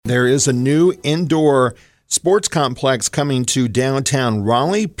There is a new indoor sports complex coming to downtown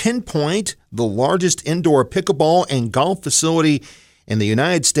Raleigh. Pinpoint, the largest indoor pickleball and golf facility in the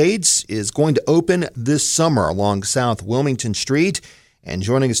United States, is going to open this summer along South Wilmington Street. And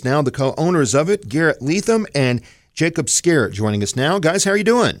joining us now, the co-owners of it, Garrett Leatham and Jacob Starritt, joining us now. Guys, how are you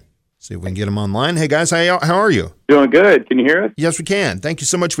doing? See if we can get them online. Hey, guys, how are you? Doing good. Can you hear us? Yes, we can. Thank you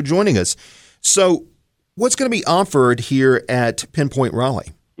so much for joining us. So what's going to be offered here at Pinpoint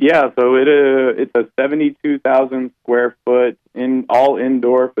Raleigh? Yeah, so it's a 72,000 square foot all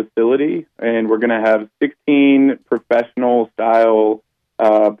indoor facility, and we're going to have 16 professional style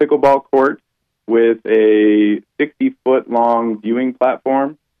pickleball courts with a 60-foot long viewing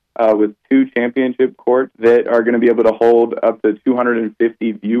platform with 2 championship courts that are going to be able to hold up to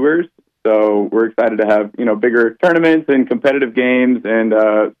 250 viewers. So we're excited to have, bigger tournaments and competitive games and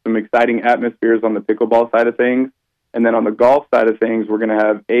some exciting atmospheres on the pickleball side of things. And then on the golf side of things, we're going to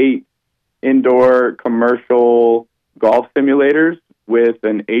have 8 indoor commercial golf simulators with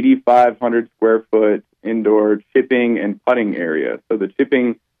an 8,500 square foot indoor chipping and putting area. So the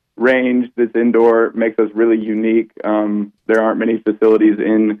chipping range that's indoor makes us really unique. There aren't many facilities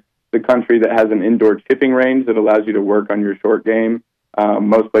in the country that has an indoor chipping range that allows you to work on your short game.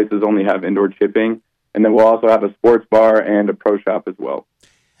 Most places only have indoor chipping. And then we'll also have a sports bar and a pro shop as well.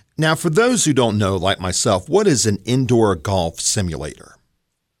 Now, for those who don't know, like myself, what is an indoor golf simulator?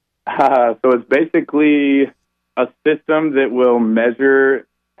 So it's basically a system that will measure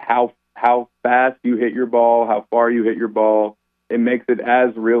how fast you hit your ball, how far you hit your ball. It makes it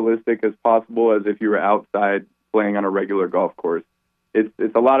as realistic as possible as if you were outside playing on a regular golf course.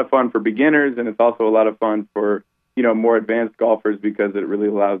 It's a lot of fun for beginners, and it's also a lot of fun for more advanced golfers because it really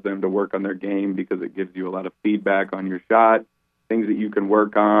allows them to work on their game because it gives you a lot of feedback on your shot, things that you can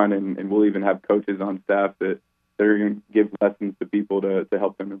work on, and we'll even have coaches on staff that are going to give lessons to people to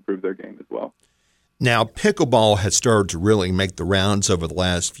help them improve their game as well. Now, pickleball has started to really make the rounds over the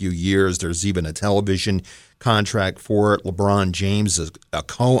last few years. There's even a television contract for it. LeBron James is a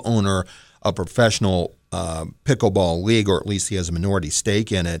co-owner of a professional pickleball league, or at least he has a minority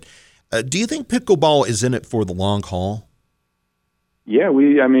stake in it. Do you think pickleball is in it for the long haul? Yeah,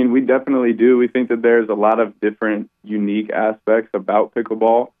 we definitely do. We think that there's a lot of different unique aspects about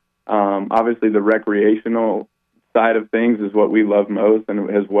pickleball. Obviously, the recreational side of things is what we love most and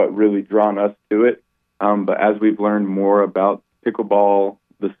has what really drawn us to it. But as we've learned more about pickleball,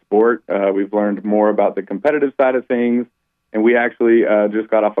 the sport, we've learned more about the competitive side of things. And we actually just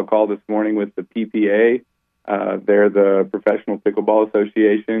got off a call this morning with the PPA. They're the Professional Pickleball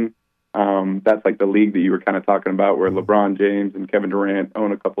Association. That's like the league that you were kind of talking about where LeBron James and Kevin Durant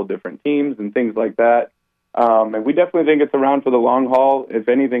own a couple different teams and things like that. And we definitely think it's around for the long haul. If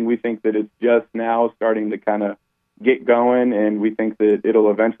anything, we think that it's just now starting to kind of get going, and we think that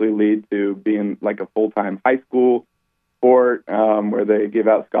it'll eventually lead to being like a full-time high school sport where they give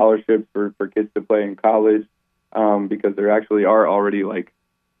out scholarships for kids to play in college because there actually are already like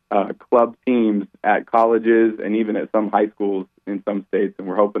club teams at colleges and even at some high schools in some states, and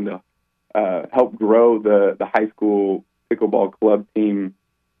we're hoping to help grow the high school pickleball club team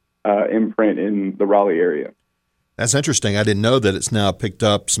imprint in the Raleigh area. That's interesting. I didn't know that it's now picked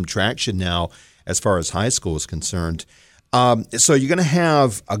up some traction now as far as high school is concerned. So you're going to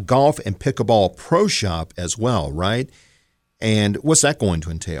have a golf and pickleball pro shop as well, right? And what's that going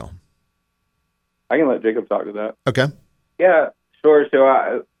to entail? I can let Jacob talk to that. Okay. Yeah, sure.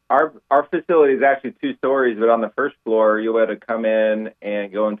 So our facility is actually 2 stories, but on the first floor, you'll be able to come in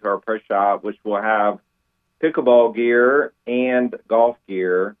and go into our pro shop, which will have pickleball gear and golf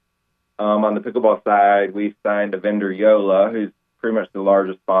gear. On the pickleball side, we signed a vendor, Yola, who's pretty much the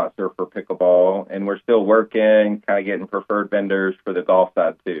largest sponsor for pickleball, and we're still working, kind of getting preferred vendors for the golf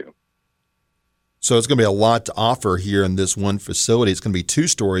side too. So it's going to be a lot to offer here in this one facility. It's going to be 2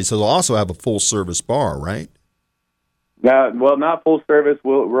 stories, so they'll also have a full-service bar, right? Well, not full service.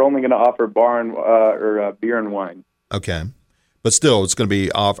 We're only going to offer bar and or beer and wine. Okay. But still, it's going to be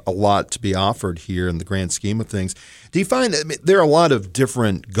a lot to be offered here in the grand scheme of things. Do you find that there are a lot of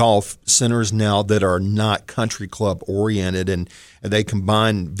different golf centers now that are not country club oriented, and they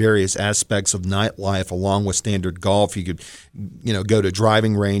combine various aspects of nightlife along with standard golf? You could, go to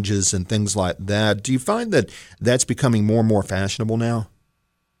driving ranges and things like that. Do you find that that's becoming more and more fashionable now?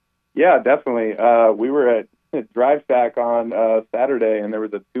 Yeah, definitely. We were at Drive Shack on Saturday, and there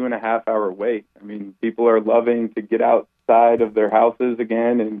was a 2.5-hour wait. I mean, people are loving to get outside of their houses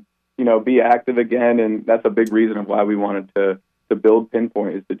again and, be active again. And that's a big reason of why we wanted to build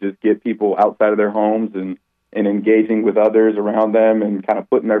Pinpoint, is to just get people outside of their homes and engaging with others around them and kind of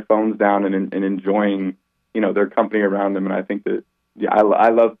putting their phones down and enjoying, their company around them. And I think that yeah, I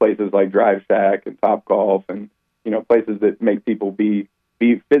love places like Drive Shack and Top Golf, and places that make people be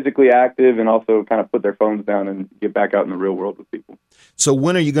physically active and also kind of put their phones down and get back out in the real world with people. So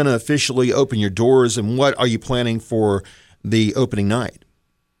when are you going to officially open your doors, and what are you planning for the opening night?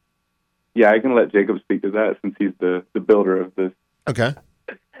 Yeah, I can let Jacob speak to that since he's the builder of this. Okay.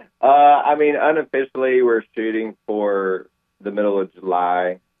 Unofficially, we're shooting for the middle of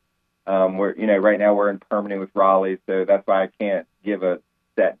July. Right now we're in permanent with Raleigh, so that's why I can't give a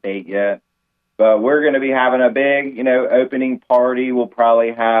set date yet. But we're going to be having a big, opening party. We'll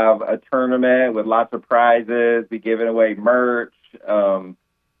probably have a tournament with lots of prizes, be giving away merch. I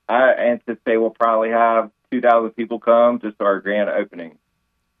anticipate we'll probably have 2,000 people come just to our grand opening.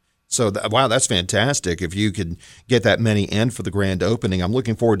 So, wow, that's fantastic. If you could get that many in for the grand opening, I'm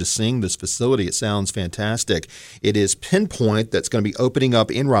looking forward to seeing this facility. It sounds fantastic. It is Pinpoint that's going to be opening up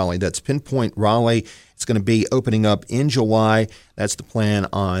in Raleigh. That's Pinpoint Raleigh. It's going to be opening up in July. That's the plan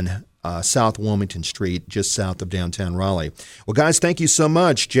on South Wilmington Street, just south of downtown Raleigh. Well, guys, thank you so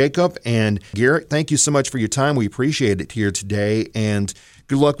much. Jacob and Garrett, thank you so much for your time. We appreciate it here today, and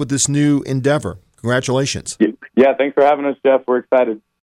good luck with this new endeavor. Congratulations. Yeah, thanks for having us, Jeff. We're excited.